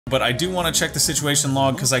but I do want to check the situation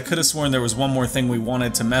log because I could have sworn there was one more thing we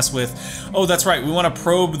wanted to mess with. Oh, that's right, we want to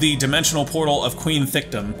probe the dimensional portal of Queen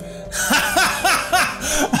Thickdom.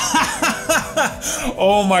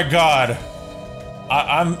 Oh my god.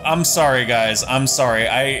 I'm sorry, guys. I'm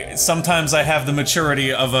sorry. Sometimes I have the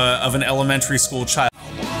maturity of an elementary school child.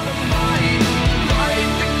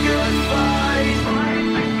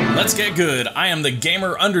 Let's get good. I am the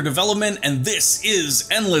gamer under development, and this is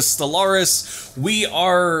Endless Stellaris. We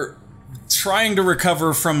are trying to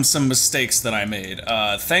recover from some mistakes that I made.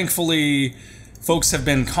 Thankfully, folks have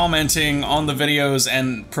been commenting on the videos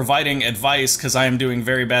and providing advice because I am doing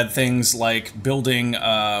very bad things like building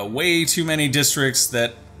way too many districts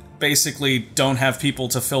that basically don't have people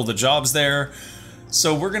to fill the jobs there.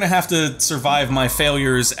 So we're gonna have to survive my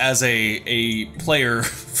failures as a player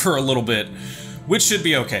for a little bit, which should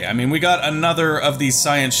be okay. I mean, we got another of these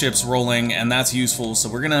science ships rolling, and that's useful. So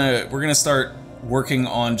we're gonna start working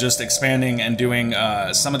on just expanding and doing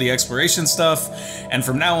some of the exploration stuff. And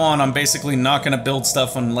from now on, I'm basically not gonna build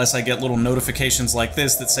stuff unless I get little notifications like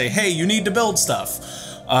this that say, "Hey, you need to build stuff."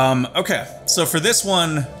 Okay, so for this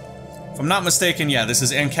one, if I'm not mistaken, yeah, this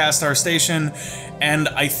is Ancastar Station, and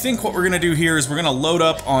I think what we're gonna do here is we're gonna load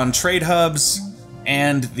up on trade hubs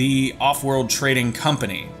and the off-world trading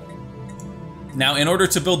company. Now, in order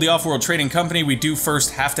to build the off-world trading company, we do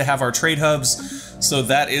first have to have our trade hubs, so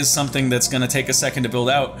that is something that's going to take a second to build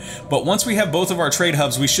out. But once we have both of our trade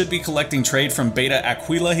hubs, we should be collecting trade from Beta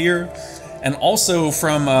Aquila here, and also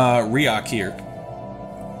from Riak here.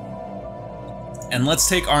 And let's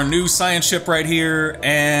take our new science ship right here,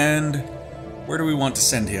 and where do we want to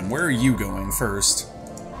send him? Where are you going first?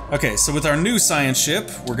 Okay, so with our new science ship,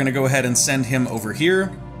 we're going to go ahead and send him over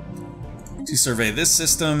here to survey this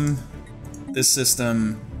system, this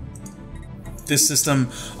system, this system,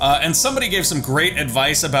 and somebody gave some great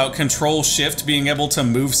advice about Control-Shift being able to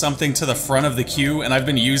move something to the front of the queue, and I've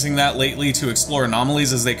been using that lately to explore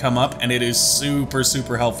anomalies as they come up, and it is super,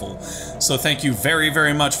 super helpful. So thank you very,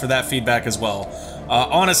 very much for that feedback as well.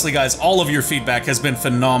 Honestly, guys, all of your feedback has been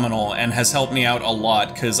phenomenal and has helped me out a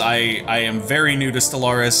lot, because I am very new to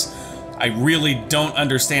Stellaris. I really don't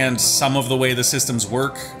understand some of the way the systems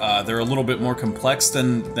work. They're a little bit more complex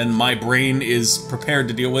than my brain is prepared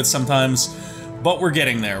to deal with sometimes, but we're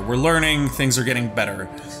getting there. We're learning, things are getting better.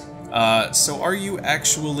 So are you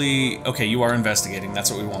actually... Okay, you are investigating,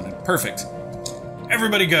 that's what we wanted. Perfect.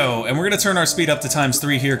 Everybody go, and we're gonna turn our speed up to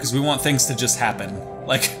 ×3 here because we want things to just happen.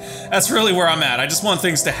 Like, that's really where I'm at. I just want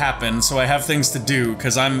things to happen, so I have things to do,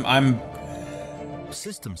 because I'm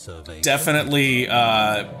System survey definitely,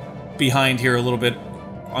 behind here a little bit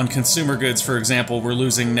on consumer goods. For example, we're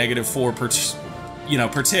losing -4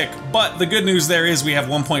 per tick, but the good news there is we have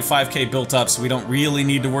 1.5k built up, so we don't really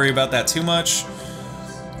need to worry about that too much.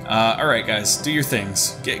 Alright guys, do your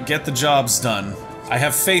things. Get the jobs done. I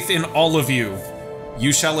have faith in all of you.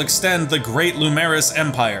 You shall extend the great Lumeris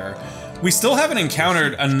Empire. We still haven't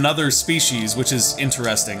encountered another species, which is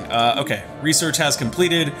interesting. Okay, research has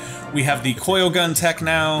completed. We have the coil gun tech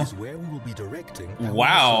now.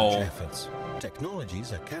 Wow.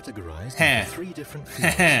 Technologies are categorized into 3 different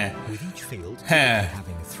fields, with each field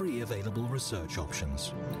having 3 available research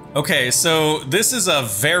options. Okay, so this is a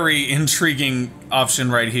very intriguing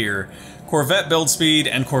option right here. Corvette build speed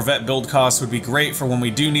and Corvette build cost would be great for when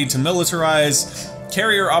we do need to militarize.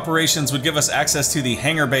 Carrier operations would give us access to the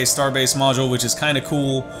hangar-based starbase module, which is kind of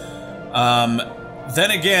cool.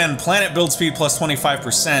 Then again, planet build speed plus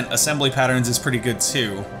 25%, assembly patterns is pretty good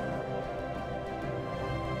too.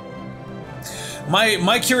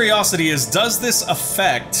 My curiosity is, does this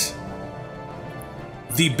affect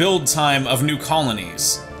the build time of new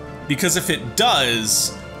colonies? Because if it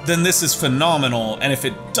does, then this is phenomenal, and if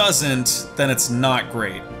it doesn't, then it's not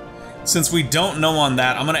great. Since we don't know on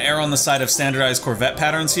that, I'm going to err on the side of standardized Corvette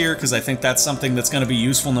patterns here, because I think that's something that's going to be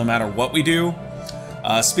useful no matter what we do.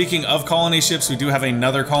 Speaking of colony ships, we do have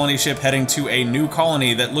another colony ship heading to a new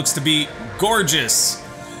colony that looks to be gorgeous.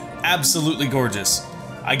 Absolutely gorgeous.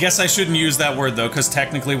 I guess I shouldn't use that word though, because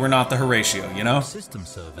technically we're not the Horatio, you know? System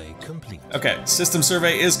survey complete. Okay, system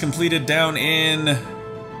survey is completed down in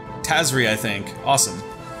Tazri, I think. Awesome.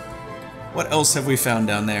 What else have we found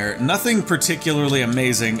down there? Nothing particularly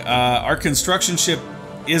amazing. Our construction ship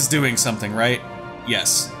is doing something, right?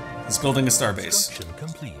 Yes. He's building a starbase. Construction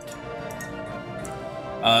complete.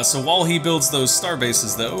 So while he builds those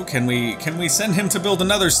starbases though, can we send him to build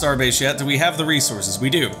another starbase yet? Do we have the resources?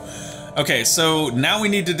 We do. Okay, so now we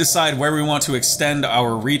need to decide where we want to extend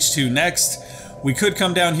our reach to next. We could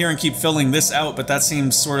come down here and keep filling this out, but that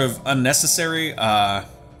seems sort of unnecessary.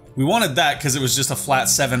 We wanted that because it was just a flat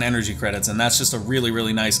 7 energy credits, and that's just a really,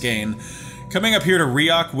 really nice gain. Coming up here to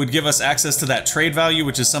Riok would give us access to that trade value,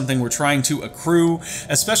 which is something we're trying to accrue,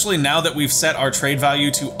 especially now that we've set our trade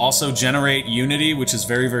value to also generate unity, which is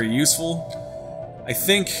very, very useful. I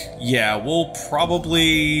think, yeah, we'll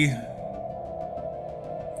probably...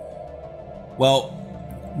 Well,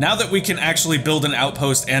 now that we can actually build an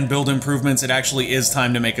outpost and build improvements, it actually is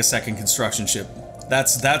time to make a second construction ship.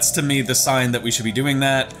 That's to me the sign that we should be doing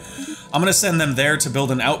that. I'm going to send them there to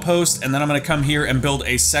build an outpost, and then I'm going to come here and build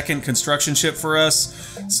a second construction ship for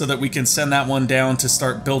us, so that we can send that one down to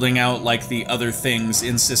start building out, like, the other things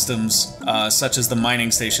in systems, such as the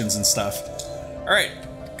mining stations and stuff. Alright,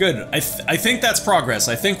 good. I think that's progress.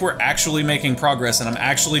 I think we're actually making progress, and I'm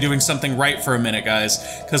actually doing something right for a minute,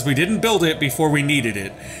 guys, because we didn't build it before we needed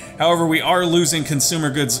it. However, we are losing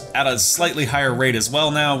consumer goods at a slightly higher rate as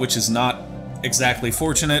well now, which is not exactly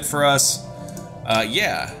fortunate for us.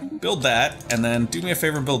 Yeah. Build that, and then do me a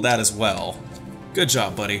favor and build that as well. Good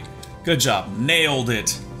job, buddy. Good job. Nailed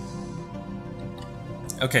it.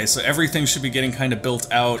 Okay, so everything should be getting kind of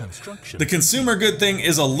built out. The consumer good thing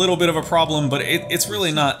is a little bit of a problem, but it's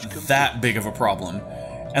really not that big of a problem.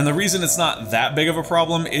 And the reason it's not that big of a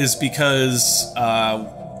problem is because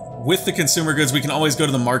with the consumer goods, we can always go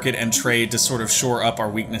to the market and trade to sort of shore up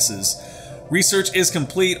our weaknesses. Research is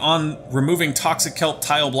complete on removing toxic kelp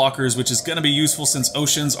tile blockers, which is going to be useful since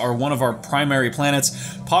oceans are one of our primary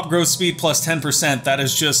planets. Pop growth speed plus 10%, that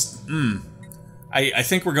is just, I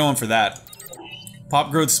think we're going for that.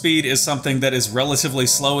 Pop growth speed is something that is relatively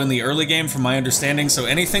slow in the early game from my understanding, so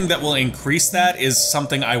anything that will increase that is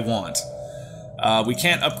something I want. We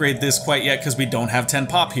can't upgrade this quite yet because we don't have 10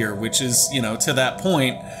 pop here, which is, you know, to that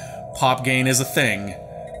point, pop gain is a thing.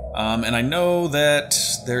 And I know that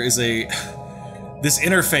there is a... This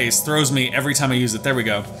interface throws me every time I use it. There we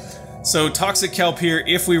go. So, toxic kelp here,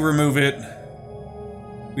 if we remove it,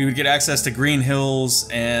 we would get access to green hills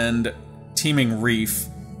and teeming reef.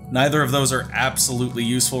 Neither of those are absolutely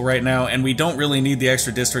useful right now, and we don't really need the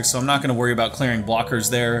extra districts, so I'm not going to worry about clearing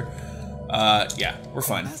blockers there. Yeah, we're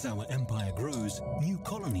fine. As our empire grows, new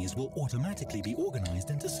colonies will automatically be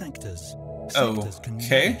organized into sectors. Okay. Sectors can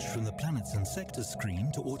manage from the planets and sectors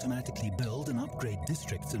screen to automatically build and upgrade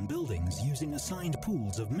districts and buildings using assigned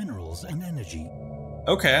pools of minerals and energy.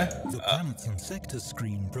 Okay. The planets and sectors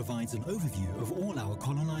screen provides an overview of all our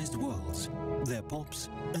colonized worlds, their pops,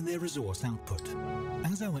 and their resource output.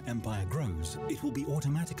 As our empire grows, it will be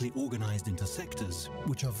automatically organized into sectors,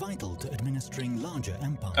 which are vital to administering larger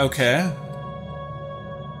empires. Okay.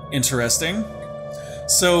 Interesting.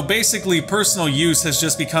 So basically, personal use has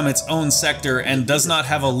just become its own sector and does not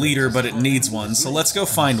have a leader, but it needs one. So let's go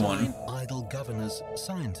find one. Idle governors,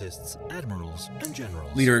 scientists, admirals, and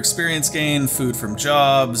generals. Leader experience gain, food from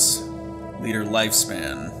jobs, leader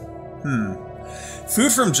lifespan.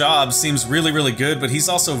 Food from jobs seems really, really good, but he's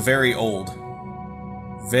also very old.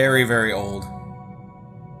 Very, very old.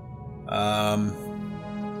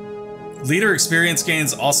 Leader experience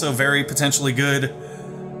gains also very potentially good.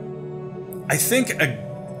 I think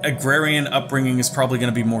agrarian upbringing is probably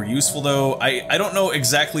going to be more useful, though. I don't know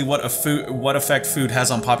exactly what effect food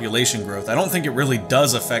has on population growth. I don't think it really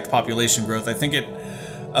does affect population growth. I think it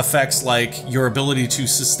affects, like, your ability to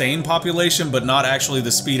sustain population, but not actually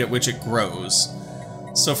the speed at which it grows.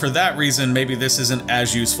 So for that reason, maybe this isn't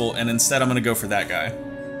as useful, and instead I'm going to go for that guy.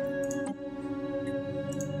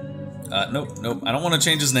 Nope. I don't want to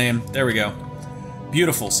change his name. There we go.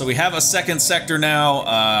 Beautiful. So we have a second sector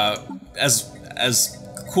now. As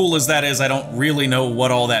cool as that is, I don't really know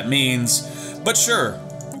what all that means. But sure,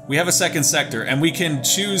 we have a second sector, and we can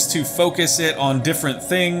choose to focus it on different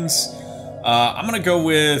things. I'm going to go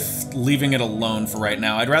with leaving it alone for right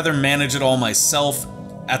now. I'd rather manage it all myself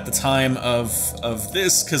at the time of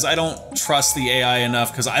this, because I don't trust the AI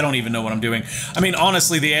enough, because I don't even know what I'm doing. I mean,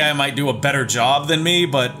 honestly, the AI might do a better job than me,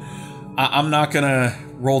 but I'm not gonna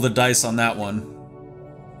roll the dice on that one.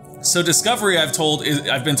 So Discovery, I've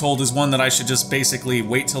been told, is one that I should just basically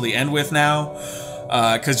wait till the end with now,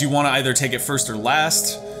 because you want to either take it first or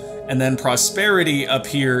last. And then Prosperity up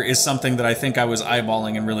here is something that I think I was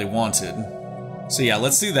eyeballing and really wanted. So yeah,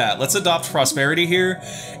 let's do that. Let's adopt Prosperity here.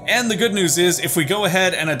 And the good news is, if we go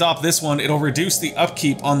ahead and adopt this one, it'll reduce the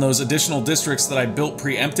upkeep on those additional districts that I built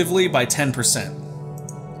preemptively by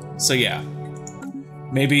 10%. So yeah.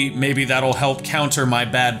 Maybe that'll help counter my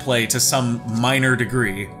bad play to some minor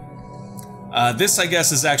degree. This, I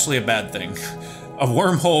guess, is actually a bad thing. A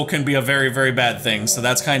wormhole can be a very, very bad thing, so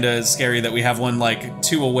that's kind of scary that we have one, like,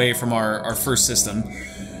 2 away from our first system.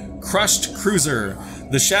 Crushed Cruiser.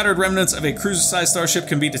 The shattered remnants of a cruiser-sized starship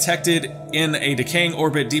can be detected in a decaying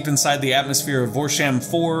orbit deep inside the atmosphere of Vorsham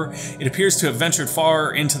 4. It appears to have ventured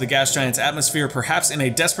far into the gas giant's atmosphere, perhaps in a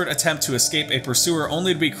desperate attempt to escape a pursuer,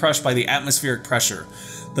 only to be crushed by the atmospheric pressure.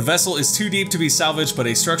 The vessel is too deep to be salvaged, but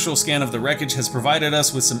a structural scan of the wreckage has provided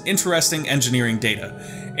us with some interesting engineering data.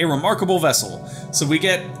 A remarkable vessel. So we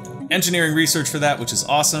get engineering research for that, which is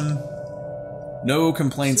awesome. No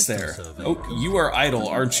complaints there. Oh, you are idle,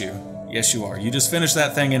 aren't you? Yes, you are. You just finished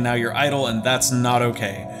that thing and now you're idle, and that's not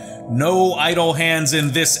okay. No idle hands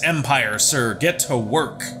in this empire, sir. Get to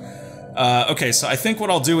work. Okay, so I think what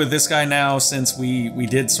I'll do with this guy now, since we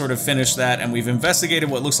did sort of finish that and we've investigated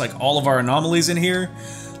what looks like all of our anomalies in here,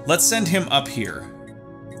 let's send him up here.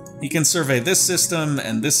 He can survey this system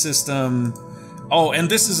and this system. Oh, and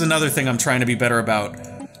this is another thing I'm trying to be better about.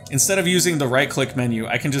 Instead of using the right-click menu,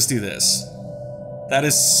 I can just do this. That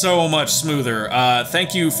is so much smoother.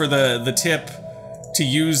 Thank you for the tip to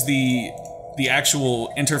use the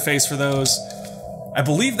actual interface for those. I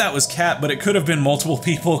believe that was Kat, but it could have been multiple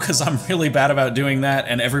people because I'm really bad about doing that,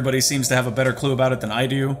 and everybody seems to have a better clue about it than I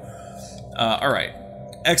do. Alright.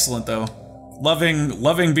 Excellent, though.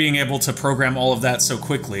 Loving being able to program all of that so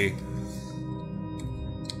quickly.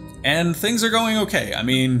 And things are going okay. I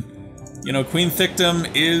mean, you know, Queen Thictum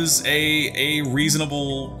is a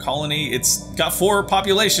reasonable colony. It's got 4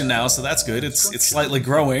 population now, so that's good. It's slightly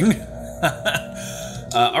growing.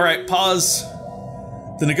 Alright, pause.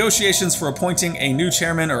 The negotiations for appointing a new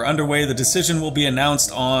chairman are underway. The decision will be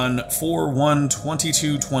announced on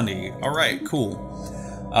 4/1/2220. Alright, cool.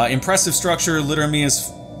 Impressive structure,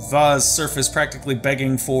 Littermius Vaz surface practically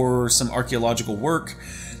begging for some archaeological work.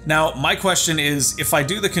 Now, my question is, if I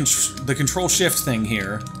do the control shift thing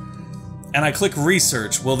here, and I click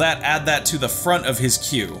research, will that add that to the front of his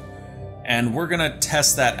queue? And we're gonna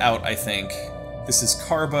test that out, I think. This is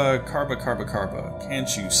Carba.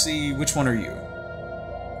 Can't you see? Which one are you?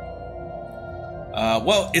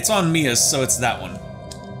 Well, it's on Mias, so it's that one.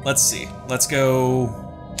 Let's see. Let's go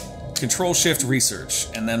control shift research,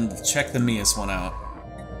 and then check the Mias one out.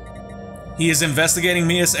 He is investigating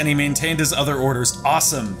Mias, and he maintained his other orders.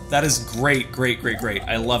 Awesome. That is great.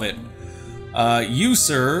 I love it. You,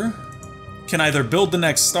 sir, can either build the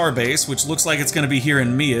next starbase, which looks like it's going to be here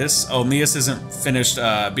in Mias. Oh, Mias isn't finished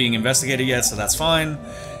being investigated yet, so that's fine.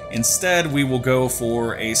 Instead, we will go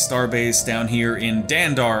for a starbase down here in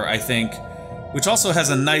Dandar, I think, which also has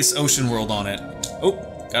a nice ocean world on it. Oh,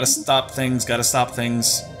 gotta stop things.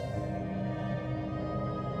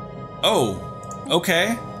 Oh,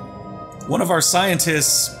 okay. One of our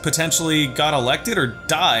scientists potentially got elected or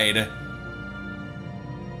died.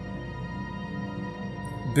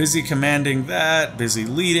 Busy commanding that, busy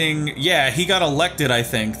leading. Yeah, he got elected, I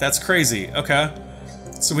think. That's crazy. Okay.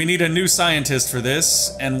 So we need a new scientist for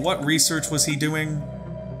this. And what research was he doing?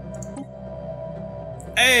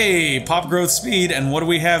 Hey, pop growth speed. And what do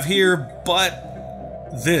we have here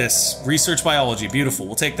but this? Research biology. Beautiful.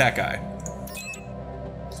 We'll take that guy.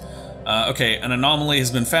 Okay, an anomaly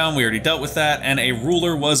has been found. We already dealt with that. And a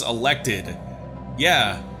ruler was elected.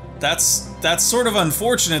 Yeah. That's sort of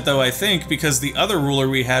unfortunate, though, I think, because the other ruler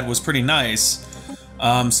we had was pretty nice.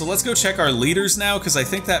 So let's go check our leaders now, because I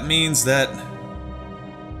think that means that...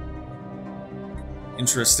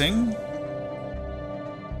 Interesting.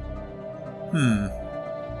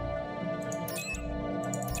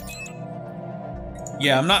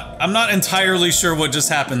 Yeah, I'm not entirely sure what just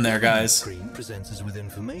happened there, guys.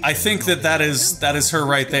 I think that is her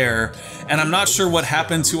right there, and I'm not sure what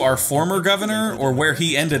happened to our former governor or where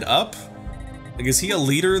he ended up. Like, is he a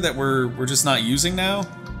leader that we're just not using now?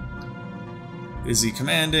 Busy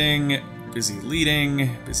commanding, busy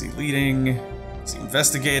leading, busy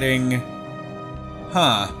investigating.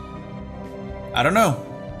 Huh. I don't know.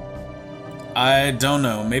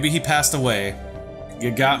 Maybe he passed away.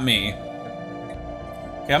 You got me.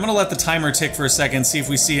 Okay, I'm gonna let the timer tick for a second, see if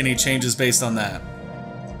we see any changes based on that.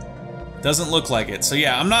 Doesn't look like it. So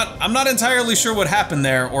yeah, I'm not entirely sure what happened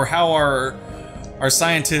there, or how our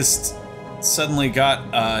scientist suddenly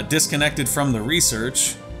got disconnected from the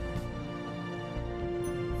research.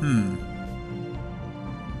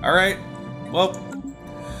 Alright. Well,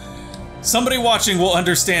 somebody watching will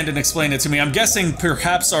understand and explain it to me. I'm guessing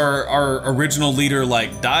perhaps our original leader,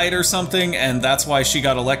 like, died or something, and that's why she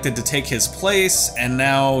got elected to take his place, and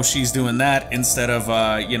now she's doing that instead of,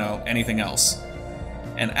 you know, anything else.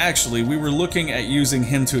 And actually, we were looking at using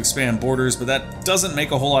him to expand borders, but that doesn't make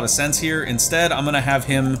a whole lot of sense here. Instead, I'm gonna have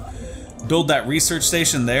him build that research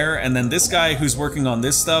station there, and then this guy who's working on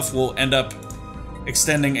this stuff will end up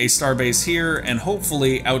extending a starbase here, and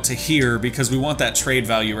hopefully out to here, because we want that trade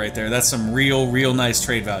value right there. That's some real nice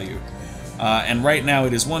trade value. And right now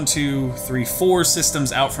it is 1, 2, 3, 4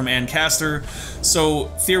 systems out from Ancaster. So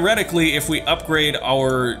theoretically, if we upgrade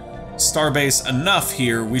our starbase enough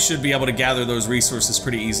here, we should be able to gather those resources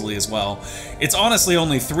pretty easily as well. It's honestly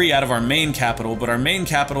only 3 out of our main capital, but our main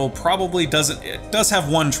capital probably doesn't. It does have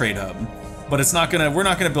 1 trade hub, but it's not gonna. We're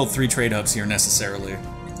not gonna build 3 trade hubs here necessarily.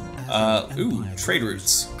 Ooh, trade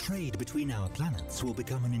routes. Trade between our planets will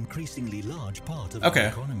become an increasingly large part of our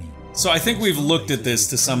economy. So I think we've looked at this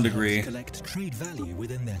to some degree. Collect trade value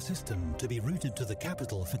within their system to be routed to the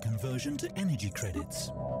capital for conversion to energy credits.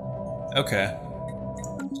 Okay.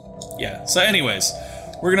 Yeah. So anyways,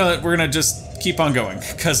 we're gonna just keep on going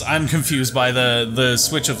because I'm confused by the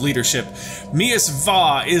switch of leadership. Mias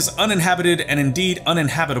Va is uninhabited and indeed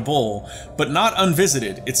uninhabitable, but not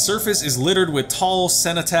unvisited. Its surface is littered with tall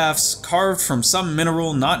cenotaphs carved from some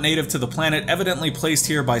mineral not native to the planet, evidently placed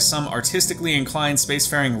here by some artistically inclined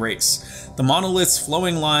spacefaring race. The monolith's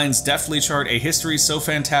flowing lines deftly chart a history so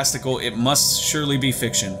fantastical it must surely be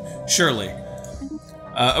fiction. Surely.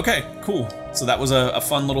 Okay, cool. So that was a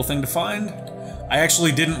fun little thing to find. I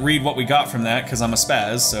actually didn't read what we got from that because I'm a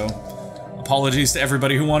spaz, so apologies to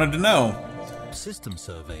everybody who wanted to know. System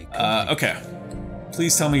survey. Okay.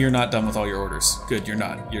 Please tell me you're not done with all your orders. Good, you're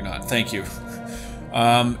not. You're not. Thank you.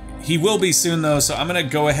 He will be soon though, so I'm gonna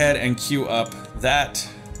go ahead and queue up that.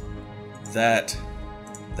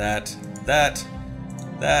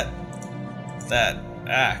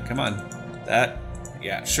 Ah, come on. That.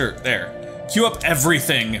 Yeah, sure, there. Queue up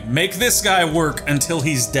everything. Make this guy work until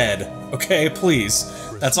he's dead. Okay, please.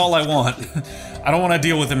 That's all I want. I don't want to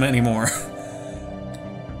deal with him anymore.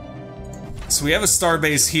 So we have a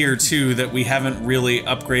starbase here, too, that we haven't really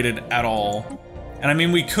upgraded at all. And I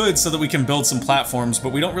mean, we could so that we can build some platforms,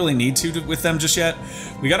 but we don't really need to with them just yet.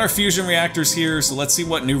 We got our fusion reactors here, so let's see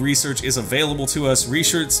what new research is available to us.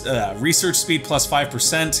 Research speed plus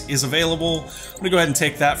 5% is available. I'm gonna go ahead and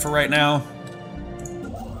take that for right now.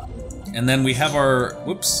 And then we have our,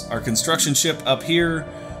 our construction ship up here,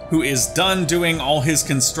 who is done doing all his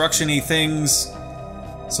construction-y things.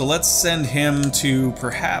 So let's send him to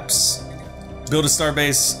perhaps build a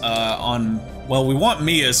starbase on, well, we want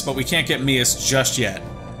Mias, but we can't get Mias just yet.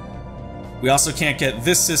 We also can't get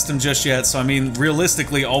this system just yet, so I mean,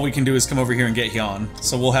 realistically, all we can do is come over here and get Hyun.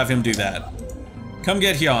 So we'll have him do that. Come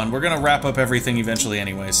get Hyun. We're gonna wrap up everything eventually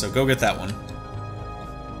anyway, so go get that one.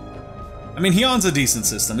 I mean, Hyun's a decent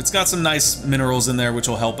system. It's got some nice minerals in there, which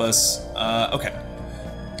will help us. Okay.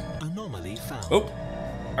 Anomaly found. Oh,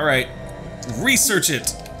 all right. Research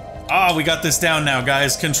it. Ah, we got this down now,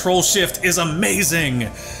 guys. Control Shift is amazing.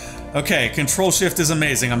 Okay, Control Shift is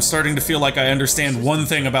amazing. I'm starting to feel like I understand one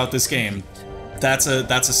thing about this game. That's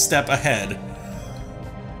a step ahead.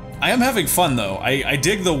 I am having fun though. I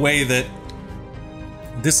dig the way that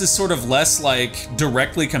this is sort of less like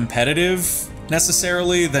directly competitive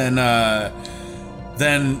necessarily than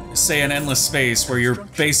say an Endless Space where you're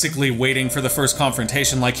basically waiting for the first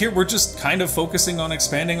confrontation. Like here, we're just kind of focusing on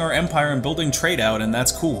expanding our empire and building trade out, and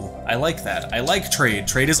that's cool. I like that. I like trade.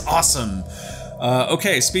 Trade is awesome.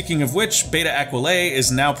 Okay, speaking of which, Beta Aquilae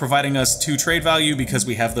is now providing us 2 trade value because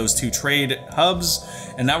we have those 2 trade hubs,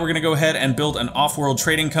 and now we're gonna go ahead and build an off-world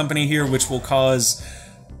trading company here, which will cause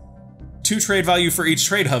 2 trade value for each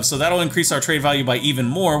trade hub, so that'll increase our trade value by even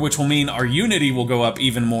more, which will mean our Unity will go up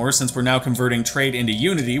even more since we're now converting trade into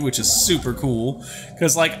Unity, which is super cool.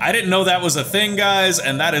 Because, like, I didn't know that was a thing, guys,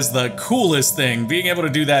 and that is the coolest thing. Being able to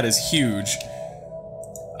do that is huge.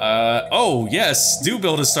 Oh, yes, do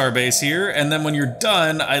build a starbase here, and then when you're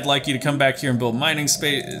done, I'd like you to come back here and build mining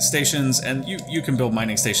stations, and you can build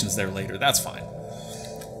mining stations there later, that's fine.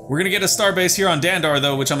 We're gonna get a starbase here on Dandar,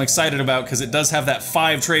 though, which I'm excited about because it does have that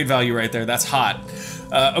 5 trade value right there. That's hot.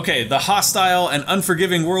 Okay, the hostile and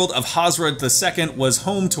unforgiving world of Hazra II was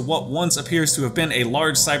home to what once appears to have been a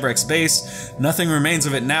large Cybrex base. Nothing remains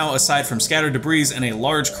of it now aside from scattered debris and a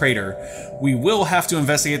large crater. We will have to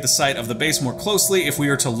investigate the site of the base more closely if we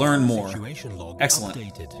are to learn more. Excellent.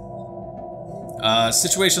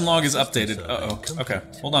 Situation log is updated. Uh-oh. Okay.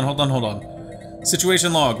 Hold on.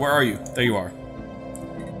 Situation log, where are you? There you are.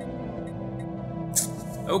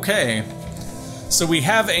 Okay, so we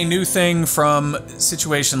have a new thing from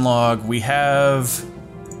Situation Log. We have...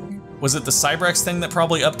 Was it the Cybrex thing that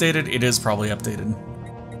probably updated? It is probably updated.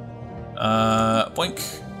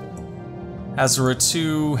 Boink. Hazra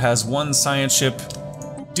 2 has 1 science ship.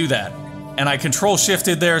 Do that. And I control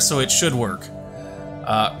shifted there, so it should work.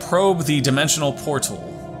 Probe the dimensional portal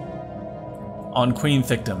on Queen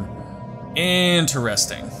Thictum.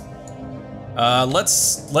 Interesting.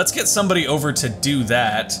 Let's get somebody over to do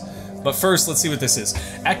that. But first, let's see what this is.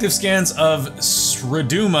 Active scans of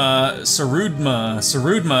Sarudma.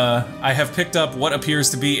 I have picked up what appears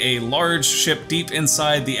to be a large ship deep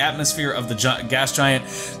inside the atmosphere of the gas giant.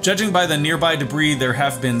 Judging by the nearby debris, there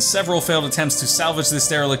have been several failed attempts to salvage this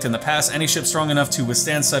derelict in the past. Any ship strong enough to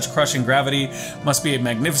withstand such crushing gravity must be a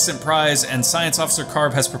magnificent prize, and Science Officer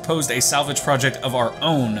Karb has proposed a salvage project of our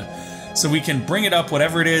own. So we can bring it up,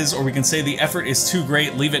 whatever it is, or we can say the effort is too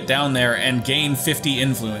great, leave it down there, and gain 50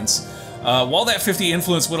 influence. While that 50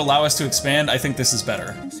 influence would allow us to expand, I think this is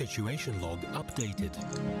better. Situation log updated.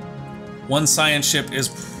 One science ship is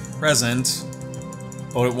present,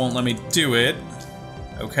 but it won't let me do it.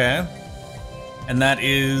 Okay. And that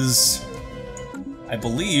is, I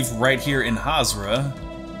believe, right here in Hazra.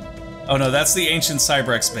 Oh no, that's the ancient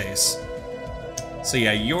Cybrex base. So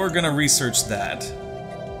yeah, you're gonna research that.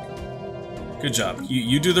 Good job.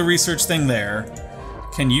 You do the research thing there.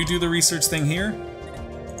 Can you do the research thing here?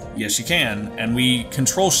 Yes, you can. And we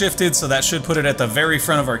control shifted, so that should put it at the very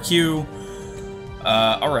front of our queue.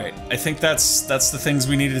 Alright. I think that's the things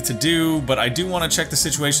we needed to do, but I do want to check the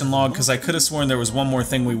situation log, because I could have sworn there was one more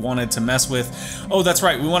thing we wanted to mess with. Oh, that's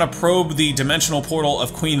right. We want to probe the dimensional portal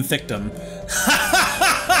of Queen Thickdom.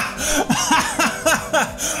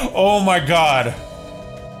 Oh my god.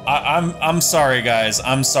 I'm sorry, guys.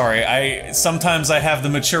 I'm sorry. Sometimes I have the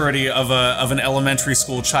maturity of an elementary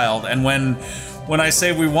school child, and when I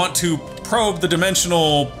say we want to probe the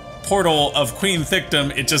dimensional portal of Queen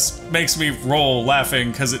Thickdom, it just makes me roll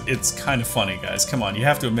laughing because it's kind of funny, guys. Come on, you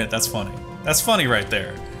have to admit that's funny. That's funny right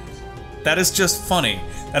there. That is just funny.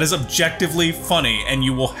 That is objectively funny, and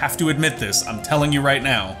you will have to admit this. I'm telling you right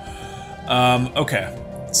now. Okay.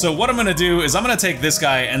 So what I'm gonna do is I'm gonna take this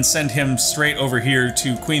guy and send him straight over here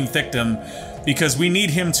to Queen Thickdom, because we need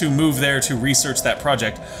him to move there to research that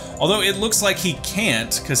project. Although it looks like he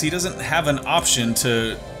can't, because he doesn't have an option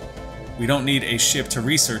to... We don't need a ship to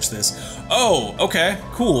research this. Oh, okay,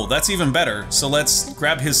 cool, that's even better. So let's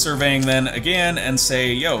grab his surveying then again and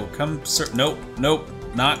say, yo, come nope,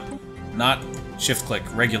 not shift click,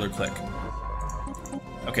 regular click.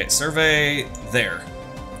 Okay, survey there.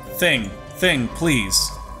 Thing, please.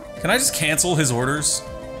 Can I just cancel his orders?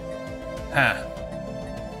 Huh.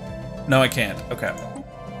 No, I can't. Okay.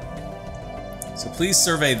 So please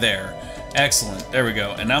survey there. Excellent. There we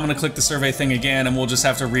go. And now I'm going to click the survey thing again, and we'll just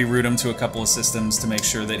have to reroute him to a couple of systems to make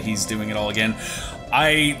sure that he's doing it all again.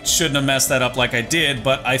 I shouldn't have messed that up like I did,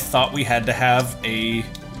 but I thought we had to have a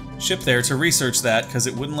ship there to research that, because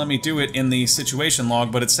it wouldn't let me do it in the situation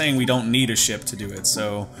log, but it's saying we don't need a ship to do it,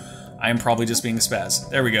 so I am probably just being a spaz.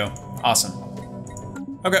 There we go. Awesome.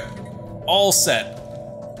 Okay. All set.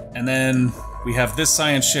 And then we have this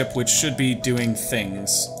science ship, which should be doing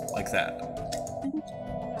things like that.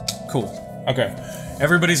 Cool. Okay.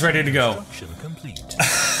 Everybody's ready to go. Construction complete.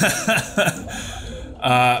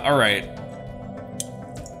 Alright.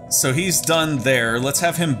 So he's done there. Let's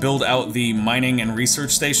have him build out the mining and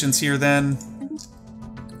research stations here then.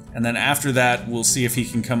 And then after that, we'll see if he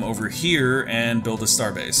can come over here and build a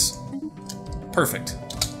starbase. Perfect.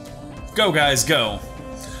 Go, guys, go.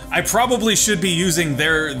 I probably should be using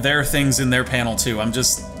their things in their panel too. I'm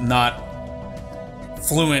just not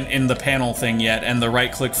fluent in the panel thing yet, and the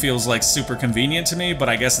right click feels like super convenient to me, but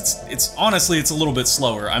I guess it's honestly it's a little bit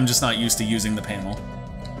slower. I'm just not used to using the panel.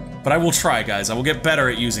 But I will try, guys. I will get better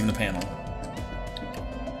at using the panel.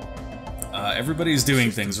 Everybody's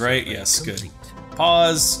doing things, right? Yes, good.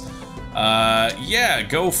 Pause. Yeah,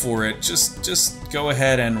 go for it. Just go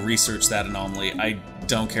ahead and research that anomaly. I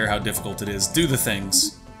don't care how difficult it is. Do the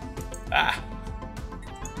things. Ah.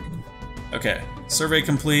 Okay. Survey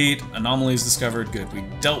complete. Anomalies discovered. Good. We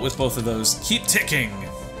dealt with both of those. Keep ticking.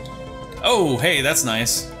 Oh, hey, that's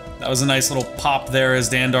nice. That was a nice little pop there as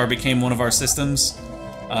Dandar became one of our systems.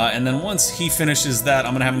 And then once he finishes that,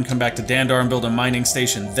 I'm gonna have him come back to Dandar and build a mining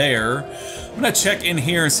station there. I'm gonna check in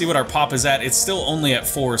here and see what our pop is at. It's still only at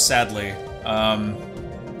 4, sadly. Darn.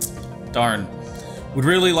 Would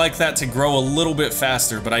really like that to grow a little bit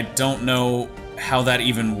faster, but I don't know how that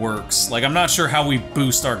even works. Like, I'm not sure how we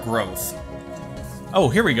boost our growth. Oh,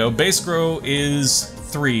 here we go. Base grow is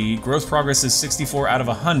 3. Growth progress is 64 out of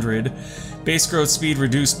 100. Base growth speed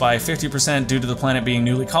reduced by 50% due to the planet being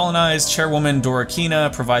newly colonized. Chairwoman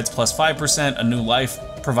Dorakina provides plus 5%. A new life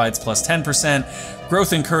provides plus 10%.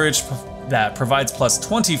 Growth encouraged that provides plus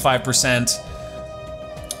 25%.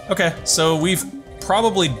 Okay, so we've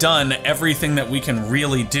probably done everything that we can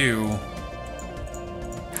really do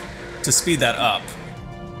to speed that up,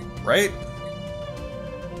 right?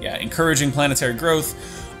 Yeah, encouraging planetary growth.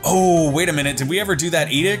 Oh, wait a minute, did we ever do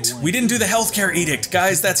that edict? We didn't do the healthcare edict,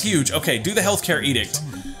 guys, that's huge. Okay, do the healthcare edict.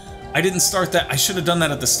 I didn't start that. I should have done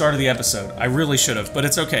that at the start of the episode. I really should have, but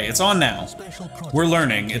it's okay. It's on now. We're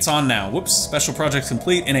learning. It's on now. Whoops. Special project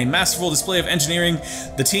complete. In a masterful display of engineering,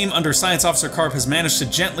 the team under Science Officer Karp has managed to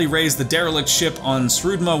gently raise the derelict ship on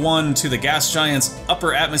Srudma 1 to the gas giant's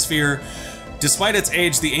upper atmosphere. Despite its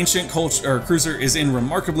age, the ancient cruiser is in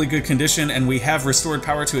remarkably good condition, and we have restored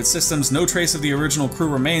power to its systems. No trace of the original crew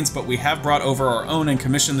remains, but we have brought over our own and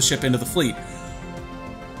commissioned the ship into the fleet.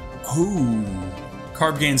 Ooh.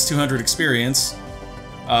 Karp gains 200 experience.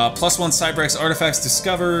 +1 Cybrex artifacts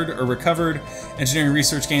discovered or recovered. Engineering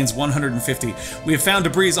research gains 150. We have found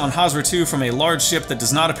debris on Hazra 2 from a large ship that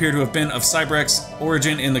does not appear to have been of Cybrex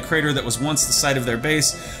origin in the crater that was once the site of their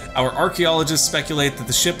base. Our archaeologists speculate that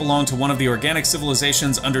the ship belonged to one of the organic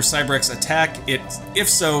civilizations under Cybrex attack. If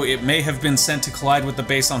so, it may have been sent to collide with the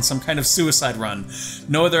base on some kind of suicide run.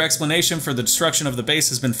 No other explanation for the destruction of the base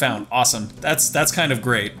has been found. Awesome. That's kind of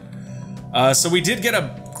great. So we did get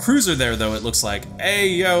a cruiser there, though, it looks like. Hey,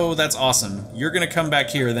 yo, that's awesome. You're gonna come back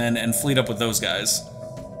here, then, and fleet up with those guys.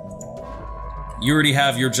 You already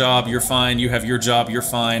have your job, you're fine. You have your job, you're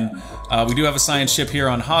fine. We do have a science ship here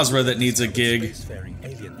on Hazra that needs a gig.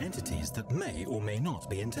 Alien entities that may or may not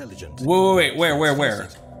be intelligent. Whoa, wait, where?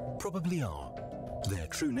 Probably are. Their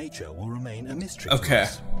true nature will remain a mystery okay. to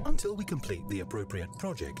us until we complete the appropriate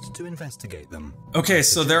project to investigate them. Okay,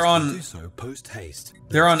 so they're on... Do so post-haste.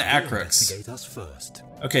 They're on Acrux. Investigate us first.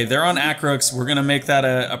 Okay, they're on Acrux. We're gonna make that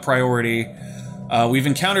a priority. We've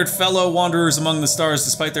encountered fellow wanderers among the stars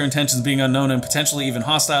despite their intentions being unknown and potentially even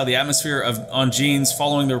hostile. The atmosphere on Genes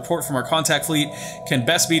following the report from our contact fleet can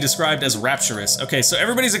best be described as rapturous. Okay, so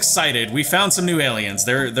everybody's excited. We found some new aliens.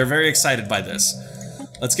 They're very excited by this.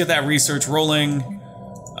 Let's get that research rolling.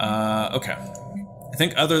 Okay. I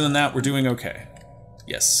think other than that, we're doing okay.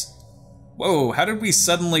 Yes. Whoa, how did we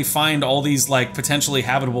suddenly find all these, like, potentially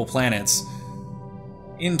habitable planets?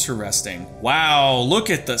 Interesting. Wow,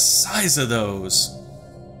 look at the size of those.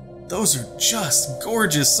 Those are just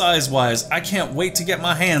gorgeous size-wise. I can't wait to get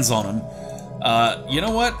my hands on them. You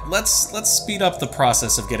know what? Let's speed up the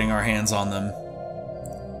process of getting our hands on them.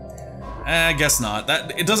 I guess not.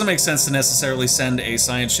 It doesn't make sense to necessarily send a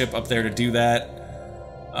science ship up there to do that.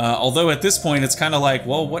 Although at this point it's kind of like,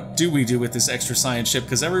 well, what do we do with this extra science ship?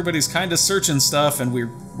 Because everybody's kind of searching stuff, and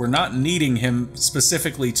we're not needing him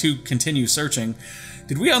specifically to continue searching.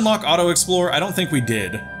 Did we unlock Auto Explore? I don't think we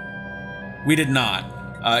did. We did not.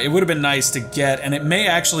 It would have been nice to get, and it may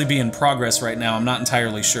actually be in progress right now. I'm not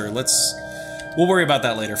entirely sure. We'll worry about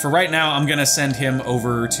that later. For right now, I'm gonna send him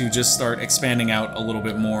over to just start expanding out a little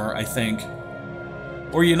bit more, I think.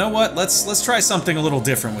 Or you know what? Let's try something a little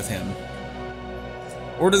different with him.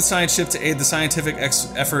 Order the science ship to aid the scientific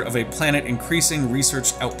effort of a planet increasing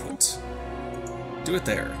research output. Do it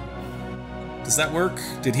there. Does that work?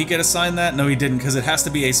 Did he get assigned that? No, he didn't, because it has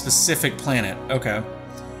to be a specific planet. Okay.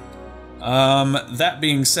 That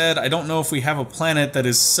being said, I don't know if we have a planet that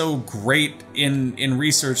is so great in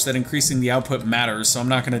research that increasing the output matters, so I'm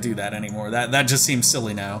not going to do that anymore. That just seems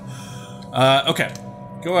silly now. Okay.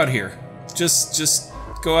 Go out here. Just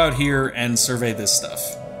go out here and survey this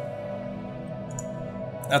stuff.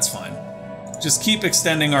 That's fine. Just keep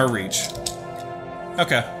extending our reach.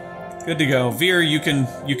 Okay. Good to go. VIR, you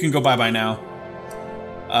can go bye-bye now.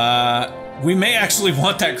 We may actually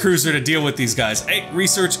want that cruiser to deal with these guys. Hey,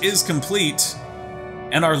 research is complete.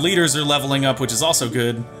 And our leaders are leveling up, which is also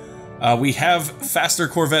good. We have faster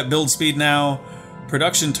Corvette build speed now.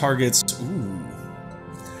 Production targets. Ooh.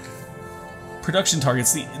 Production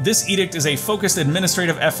targets. This edict is a focused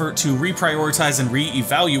administrative effort to reprioritize and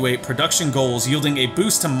re-evaluate production goals, yielding a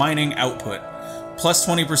boost to mining output. Plus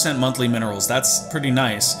 20% monthly minerals. That's pretty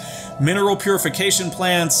nice. Mineral purification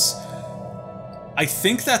plants. I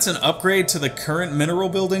think that's an upgrade to the current mineral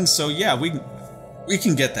building, so yeah, we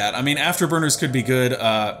can get that. I mean, afterburners could be good,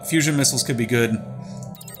 fusion missiles could be good.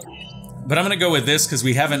 But I'm gonna go with this because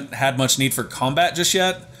we haven't had much need for combat just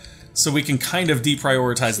yet. So we can kind of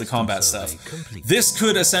deprioritize the combat stuff. This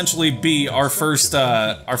could essentially be our first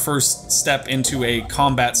step into a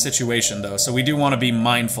combat situation, though, so we do want to be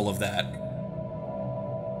mindful of that.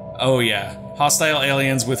 Oh yeah, hostile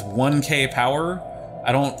aliens with 1k power?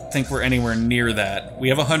 I don't think we're anywhere near that. We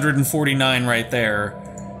have 149 right there,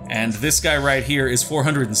 and this guy right here is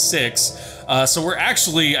 406. So we're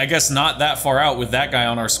actually, I guess, not that far out with that guy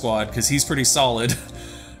on our squad, because he's pretty solid.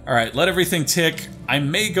 Alright, let everything tick. I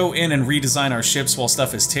may go in and redesign our ships while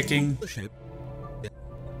stuff is ticking.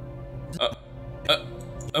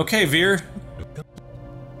 Okay, VIR.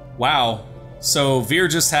 Wow. So VIR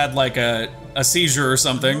just had like a seizure or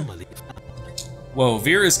something. Whoa,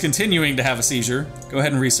 VIR is continuing to have a seizure. Go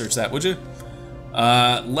ahead and research that, would you?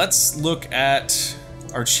 Let's look at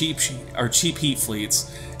our cheap heat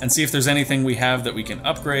fleets and see if there's anything we have that we can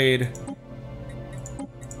upgrade.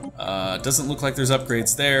 Doesn't look like there's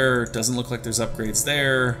upgrades there. Doesn't look like there's upgrades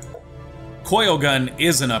there. Coil gun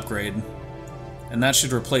is an upgrade, and that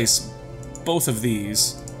should replace both of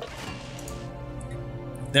these.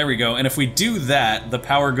 There we go. And if we do that, the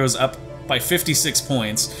power goes up by 56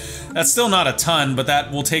 points. That's still not a ton, but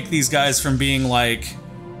that will take these guys from being like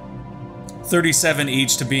 37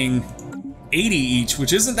 each to being 80 each,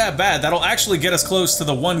 which isn't that bad. That'll actually get us close to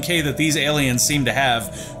the 1K that these aliens seem to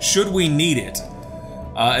have, should we need it.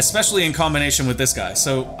 Especially in combination with this guy.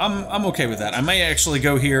 So I'm okay with that. I may actually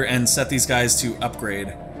go here and set these guys to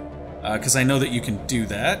upgrade, because I know that you can do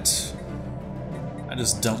that. I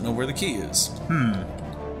just don't know where the key is.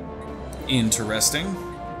 Interesting.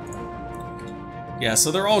 Yeah,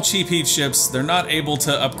 so they're all cheap heat ships. They're not able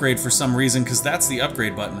to upgrade for some reason, because that's the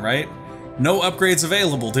upgrade button, right? No upgrades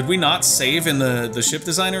available. Did we not save in the ship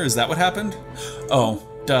designer? Is that what happened? Oh,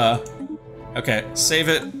 duh. Okay, save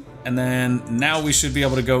it, and then now we should be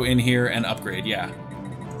able to go in here and upgrade, yeah.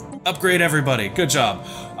 Upgrade everybody, good job.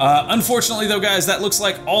 Unfortunately though, guys, that looks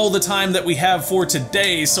like all the time that we have for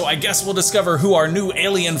today, so I guess we'll discover who our new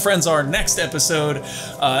alien friends are next episode.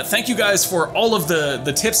 Thank you guys for all of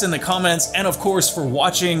the tips in the comments, and of course for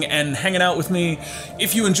watching and hanging out with me.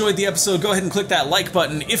 If you enjoyed the episode, go ahead and click that like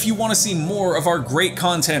button. If you want to see more of our great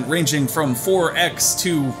content ranging from 4X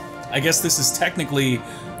to, I guess this is technically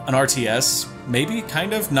an RTS, maybe,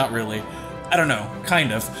 kind of, not really. I don't know,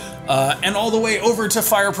 kind of. And all the way over to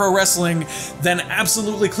Fire Pro Wrestling, then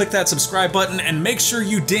absolutely click that subscribe button and make sure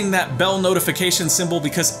you ding that bell notification symbol,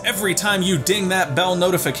 because every time you ding that bell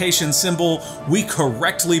notification symbol, we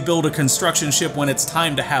correctly build a construction ship when it's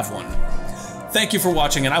time to have one. Thank you for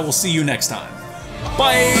watching, and I will see you next time.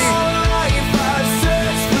 Bye!